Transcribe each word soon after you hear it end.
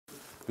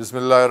بسم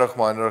اللہ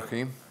الرحمن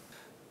الرحیم۔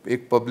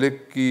 ایک پبلک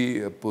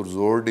کی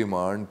پرزور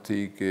ڈیمانڈ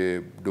تھی کہ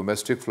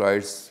ڈومیسٹک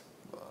فلائٹس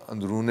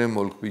اندرون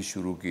ملک بھی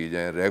شروع کی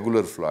جائیں،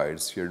 ریگولر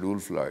فلائٹس، شیڈول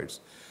فلائٹس،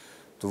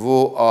 تو وہ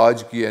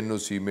آج کی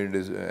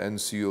این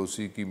سی او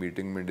سی کی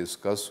میٹنگ میں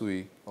ڈسکس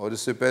ہوئی، اور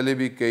اس سے پہلے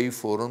بھی کئی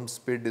فورمز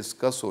پہ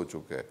ڈسکس ہو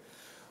چکا ہے۔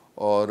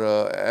 اور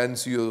این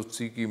سی او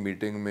سی کی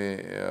میٹنگ میں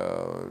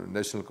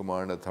نیشنل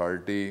کمانڈ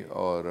اتھارٹی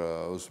اور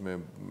اس میں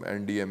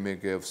این ڈی ایم اے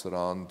کے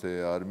افسران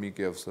تھے، آرمی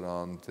کے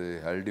افسران تھے،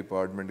 ہیلتھ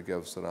ڈپارٹمنٹ کے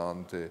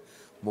افسران تھے،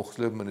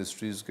 مختلف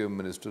منسٹریز کے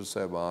منسٹر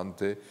صاحبان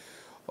تھے،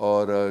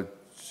 اور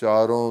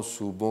چاروں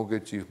صوبوں کے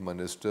چیف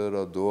منسٹر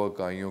اور 2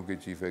 اکائیوں کے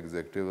چیف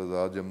ایگزیکٹو،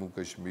 آزاد جموں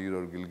کشمیر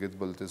اور گلگت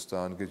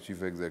بلتستان کے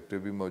چیف ایگزیکٹو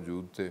بھی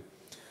موجود تھے،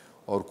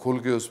 اور کھل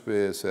کے اس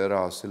پہ سیر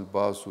حاصل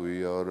پاس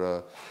ہوئی، اور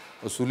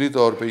اصولی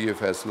طور پہ یہ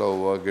فیصلہ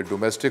ہوا کہ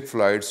ڈومیسٹک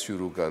فلائٹس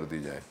شروع کر دی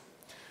جائیں۔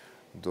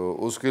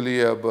 تو اس کے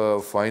لیے اب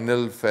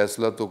فائنل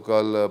فیصلہ تو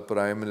کل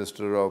پرائم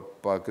منسٹر آف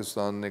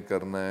پاکستان نے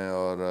کرنا ہے،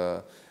 اور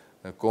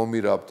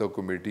قومی رابطہ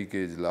کمیٹی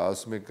کے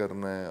اجلاس میں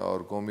کرنا ہے،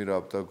 اور قومی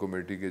رابطہ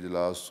کمیٹی کے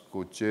اجلاس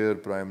کو chair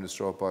prime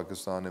minister of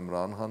Pakistan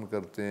Imran Khan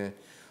کرتے ہیں،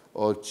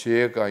 اور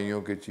 6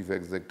 اکائیوں کے چیف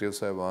ایگزیکٹو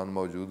صاحبان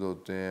موجود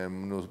ہوتے ہیں،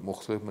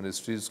 مختلف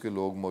منسٹریز کے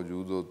لوگ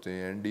موجود ہوتے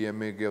ہیں، این ڈی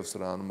ایم اے کے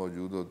افسران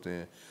موجود ہوتے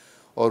ہیں،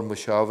 اور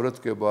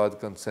مشاورت کے بعد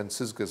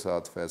کنسنسس کے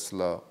ساتھ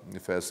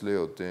فیصلے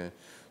ہوتے ہیں۔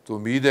 تو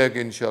امید ہے کہ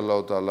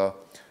انشاءاللہ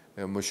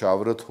تعالی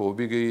مشاورت ہو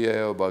بھی گئی ہے،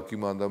 اور باقی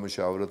ماندہ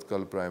مشاورت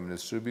کل پرائم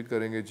منسٹر بھی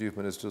کریں گے چیف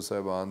منسٹر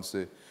صاحبان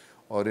سے،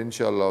 اور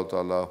انشاءاللہ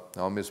تعالی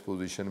ہم اس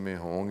پوزیشن میں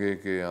ہوں گے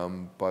کہ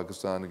ہم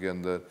پاکستان کے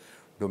اندر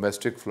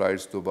ڈومیسٹک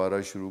فلائٹس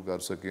دوبارہ شروع کر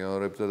سکیں۔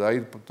 اور ابتدائی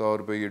طور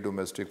پہ یہ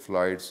ڈومیسٹک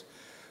فلائٹس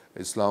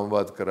اسلام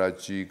آباد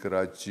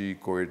کراچی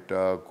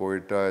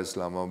کوئٹہ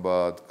اسلام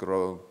آباد،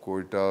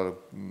 کوئٹہ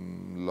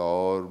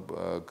لاہور،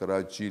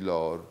 کراچی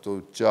لاہور، تو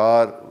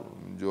 4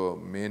 جو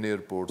مین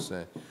ایئرپورٹس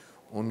ہیں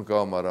ان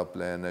کا ہمارا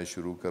پلان ہے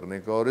شروع کرنے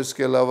کا۔ اور اس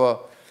کے علاوہ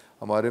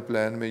ہمارے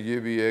پلان میں یہ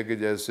بھی ہے کہ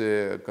جیسے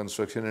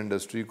کنسٹرکشن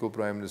انڈسٹری کو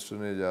پرائم منسٹر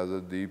نے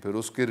اجازت دی، پھر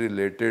اس کے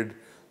ریلیٹڈ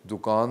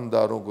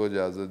دکانداروں کو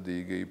اجازت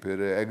دی گئی،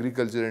 پھر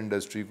ایگریکلچر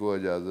انڈسٹری کو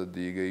اجازت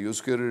دی گئی،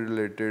 اس کے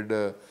ریلیٹڈ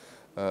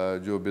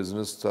جو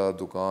بزنس تھا،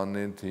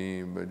 دکانیں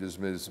تھیں جس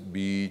میں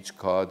بیج،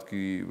 کھاد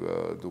کی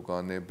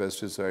دکانیں،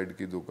 پیسٹیسائڈ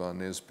کی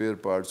دکانیں، اسپیئر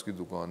پارٹس کی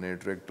دکانیں،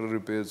 ٹریکٹر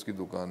ریپیئرز کی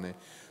دکانیں،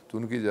 تو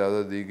ان کی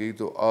اجازت دی گئی۔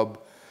 تو اب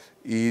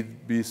عید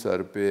بھی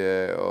سر پہ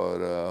ہے، اور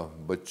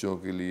بچوں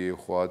کے لیے،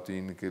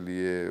 خواتین کے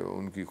لیے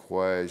ان کی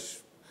خواہش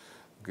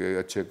کہ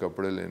اچھے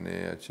کپڑے لینے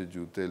ہیں، اچھے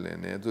جوتے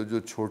لینے ہیں، تو جو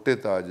چھوٹے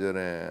تاجر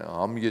ہیں،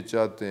 ہم یہ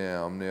چاہتے ہیں،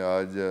 ہم نے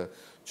آج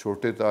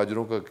چھوٹے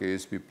تاجروں کا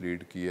کیس بھی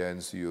پلیڈ کیا این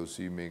سی او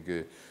سی میں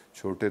کہ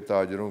چھوٹے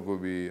تاجروں کو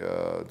بھی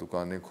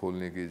دکانیں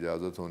کھولنے کی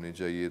اجازت ہونی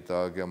چاہیے،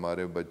 تاکہ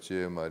ہمارے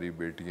بچے، ہماری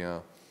بیٹیاں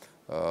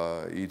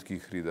عید کی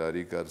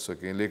خریداری کر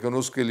سکیں۔ لیکن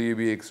اس کے لیے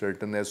بھی ایک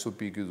سرٹن ایس او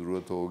پی کی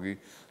ضرورت ہوگی،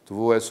 تو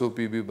وہ ایس او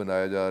پی بھی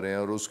بنائے جا رہے ہیں،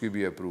 اور اس کی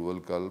بھی اپروول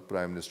کل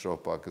پرائم منسٹر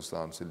آف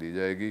پاکستان سے لی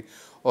جائے گی۔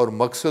 اور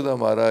مقصد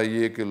ہمارا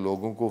یہ کہ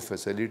لوگوں کو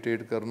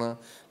فیسیلیٹیٹ کرنا،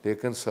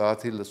 لیکن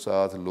ساتھ ہی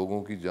ساتھ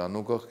لوگوں کی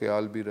جانوں کا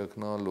خیال بھی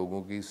رکھنا،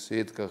 لوگوں کی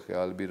صحت کا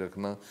خیال بھی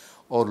رکھنا،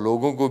 اور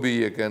لوگوں کو بھی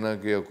یہ کہنا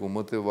کہ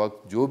حکومت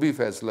وقت جو بھی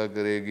فیصلہ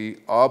کرے گی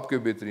آپ کے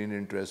بہترین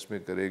انٹرسٹ میں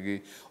کرے گی،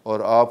 اور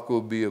آپ کو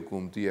بھی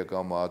حکومتی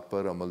احکامات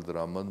پر عمل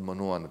درآمد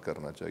منوان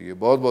کرنا چاہیے۔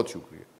 بہت بہت شکریہ۔